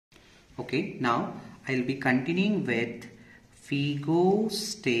Okay, now I will be continuing with FIGO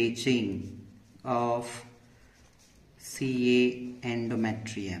staging of CA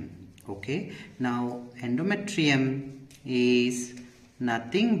endometrium. Okay, now endometrium is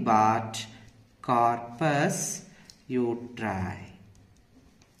nothing but corpus uteri.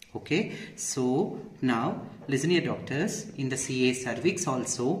 Okay, so now listen here doctors, in the CA cervix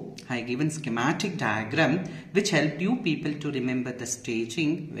also I given schematic diagram which help you people to remember the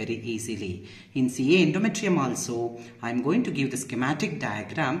staging very easily. In CA endometrium also I am going to give the schematic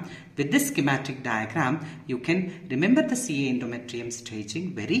diagram. With this schematic diagram you can remember the CA endometrium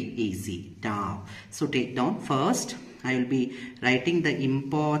staging very easy. Now, so take down first I will be writing the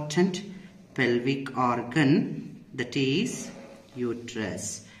important pelvic organ, that is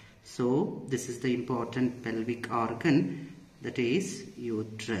uterus. So this is the important pelvic organ, that is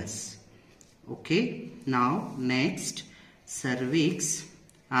uterus. Okay, now next cervix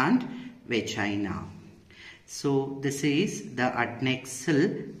and vagina. So this is the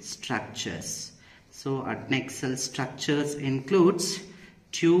adnexal structures. So adnexal structures includes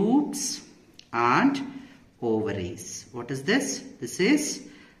tubes and ovaries. What is this? This is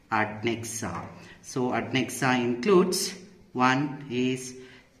adnexa. So adnexa includes, one is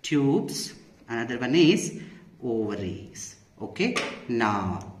tubes, another one is ovaries. Okay,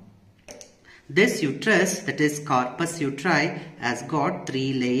 now this uterus, that is corpus uteri, has got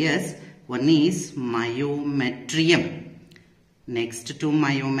three layers. One is myometrium. Next to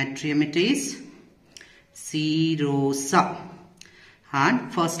myometrium it is serosa,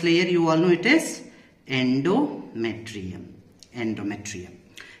 and first layer you all know it is endometrium.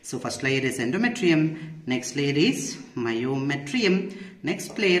 So first layer is endometrium, next layer is myometrium,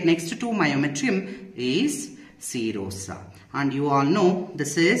 next layer next to myometrium is serosa, and you all know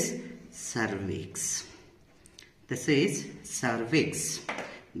this is cervix. This is cervix.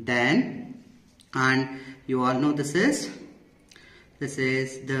 Then, and you all know this is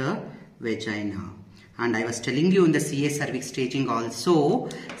the vagina. And I was telling you in the CA cervix staging also,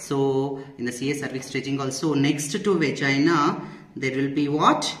 so in the CA cervix staging also, next to vagina there will be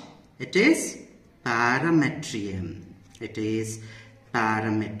what? It is parametrium. It is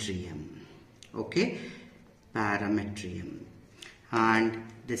parametrium. Okay, parametrium. And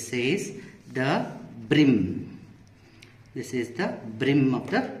this is the brim. This is the brim of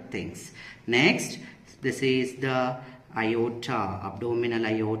the things. Next, this is the aorta, abdominal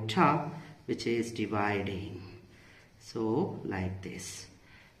aorta, which is dividing. So like this.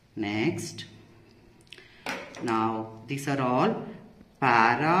 Next, now these are all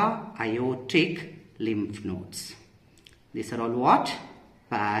para-aortic lymph nodes. These are all what?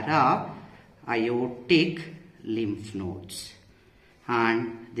 Para-aortic lymph nodes.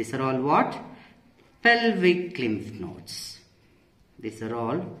 And these are all what? Pelvic lymph nodes. These are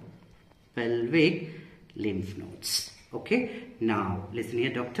all pelvic lymph nodes. Okay, now listen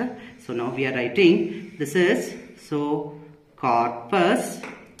here doctor. So now we are writing, this is, so corpus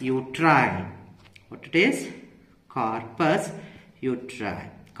uteri. What it is? Corpus uteri.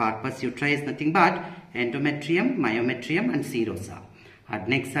 Corpus uteri is nothing but endometrium, myometrium and serosa.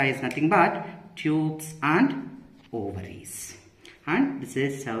 Adnexa is nothing but tubes and ovaries. And this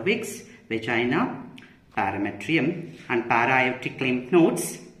is cervix, vagina, parametrium and para-aortic lymph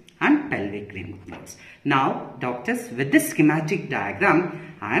nodes and pelvic lymph nodes. Now doctors, with this schematic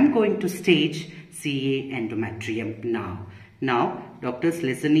diagram I am going to stage CA endometrium now. Now doctors,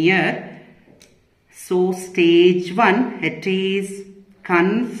 listen here. So stage 1, it is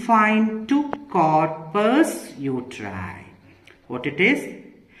confined to corpus uteri. What it is?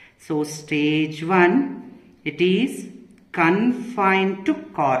 So stage 1, it is confined to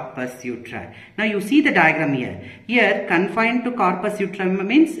corpus uteri. Now you see the diagram here. Here confined to corpus uteri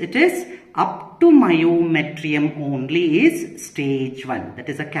means it is up to myometrium only is stage 1. That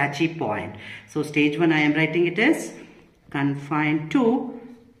is a catchy point. So stage 1 I am writing it is confined to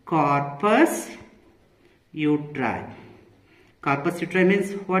corpus uteri. Corpus uteri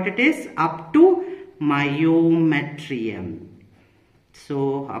means what it is? Up to myometrium.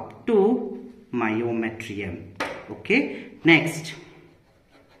 So up to myometrium. Okay. Next,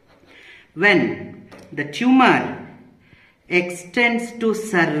 when the tumor extends to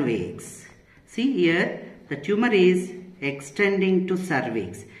cervix, see here the tumor is extending to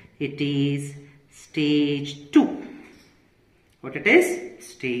cervix. It is stage 2. What it is?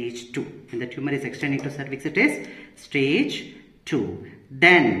 Stage 2. When the tumor is extending to cervix, it is stage 2.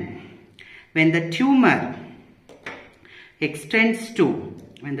 Then when the tumor extends to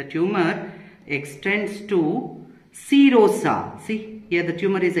serosa, see here the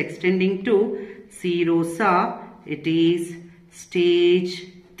tumor is extending to serosa, it is stage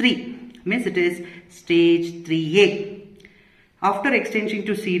 3. means it is stage 3A. After extending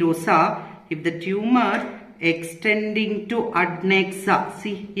to serosa, if the tumor extending to adnexa,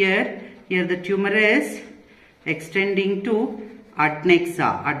 see here the tumor is extending to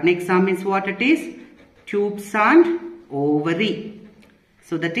adnexa. Adnexa means what it is? Tubes and ovary.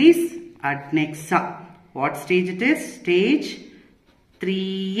 So that is adnexa. What stage it is? Stage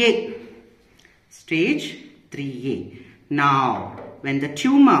 3A. Stage 3A. Now, when the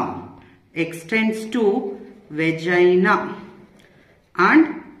tumor extends to vagina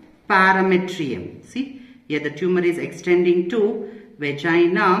and parametrium. See, here the tumor is extending to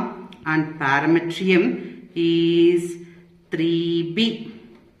vagina and parametrium is 3B.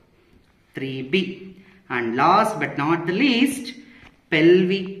 3B. And last but not the least,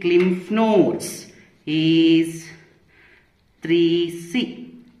 pelvic lymph nodes is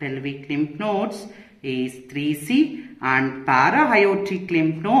 3C. Pelvic lymph nodes is 3C and para-aortic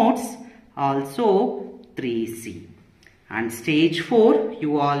lymph nodes also 3C. And stage 4,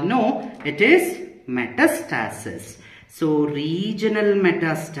 you all know it is metastasis. So regional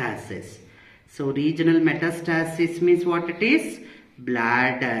metastasis. So regional metastasis means what it is?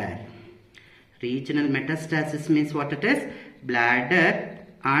 Bladder. Regional metastasis means what it is? Bladder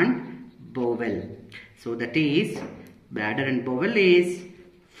and bowel. So that is bladder and bowel is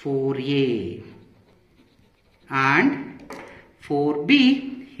 4A. And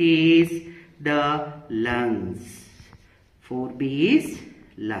 4B is the lungs. 4B is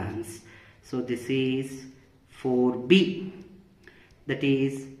lungs. So this is 4B. That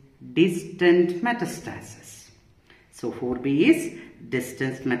is distant metastasis. So 4B is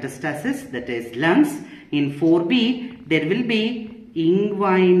distant metastasis, that is lungs. In 4B there will be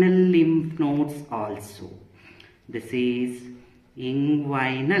inguinal lymph nodes also. This is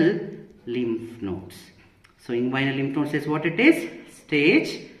inguinal lymph nodes. So inguinal lymph nodes is what it is?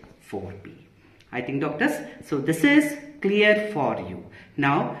 Stage 4B. I think doctors, so this is clear for you.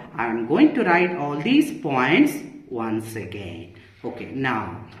 Now I am going to write all these points once again. Okay,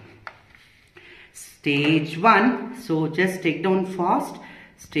 now stage 1, so just take down fast.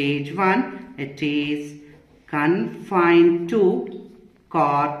 Stage 1, it is confined to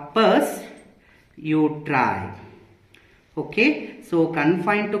corpus uteri. Okay, so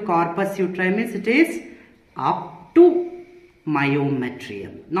confined to corpus uteri means it is up to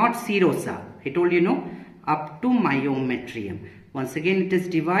myometrium, not serosa. I told you no, up to myometrium. Once again it is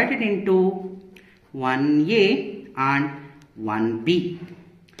divided into 1A and 1B.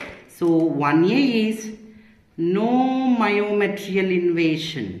 So 1A is no myometrial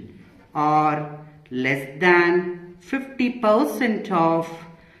invasion or less than 50% of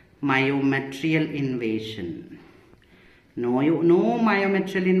myometrial invasion. No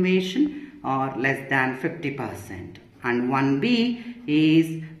myometrial invasion or less than 50%. And 1B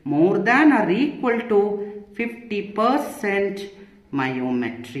is more than or equal to 50%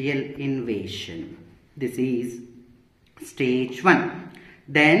 myometrial invasion. This is stage 1.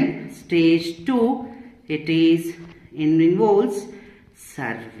 Then stage 2, it involves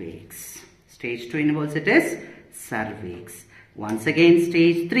cervix. Stage 2 involves it is cervix. Once again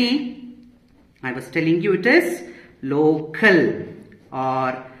stage 3, I was telling you it is local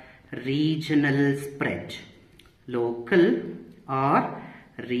or regional spread. Local or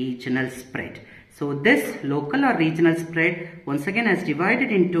regional spread. So this local or regional spread once again is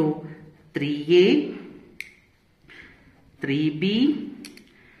divided into 3A, 3B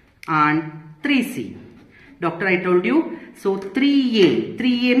and 3C. Doctor, I told you, so 3A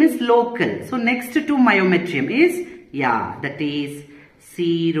means local. So next to myometrium is, that is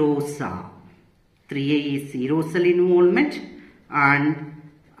serosa. 3A is serosal involvement and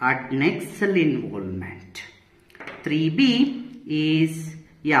adnexal involvement. 3B is,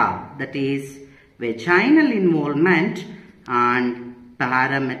 that is vaginal involvement and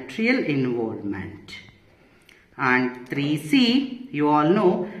parametrial involvement. And 3C, you all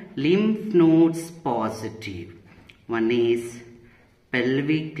know, lymph nodes positive. One is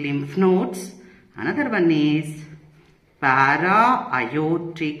pelvic lymph nodes, another one is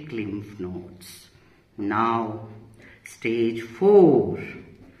para-aortic lymph nodes. Now stage 4,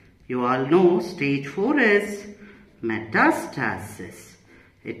 you all know stage 4 is metastasis.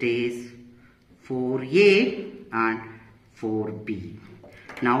 It is 4A and 4B.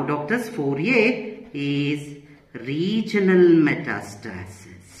 Now doctors, 4A is regional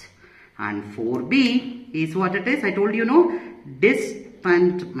metastasis and 4B is what it is? I told you no,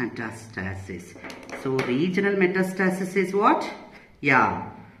 distant metastasis. So regional metastasis is what?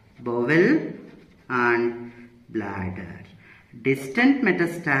 Bowel and bladder. Distant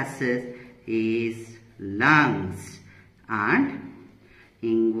metastasis is lungs and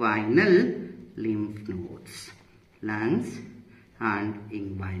inguinal lymph nodes, lungs and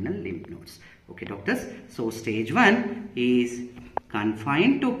inguinal lymph nodes. Okay, doctors. So stage 1 is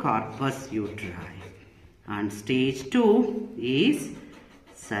confined to corpus uteri, and stage 2 is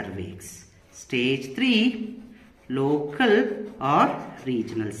cervix. Stage 3 local or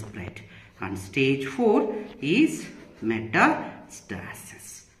regional spread, and stage 4 is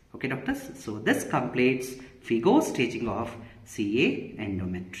metastasis. Okay, doctors. So this completes FIGO staging of CA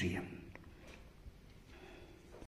endometrium.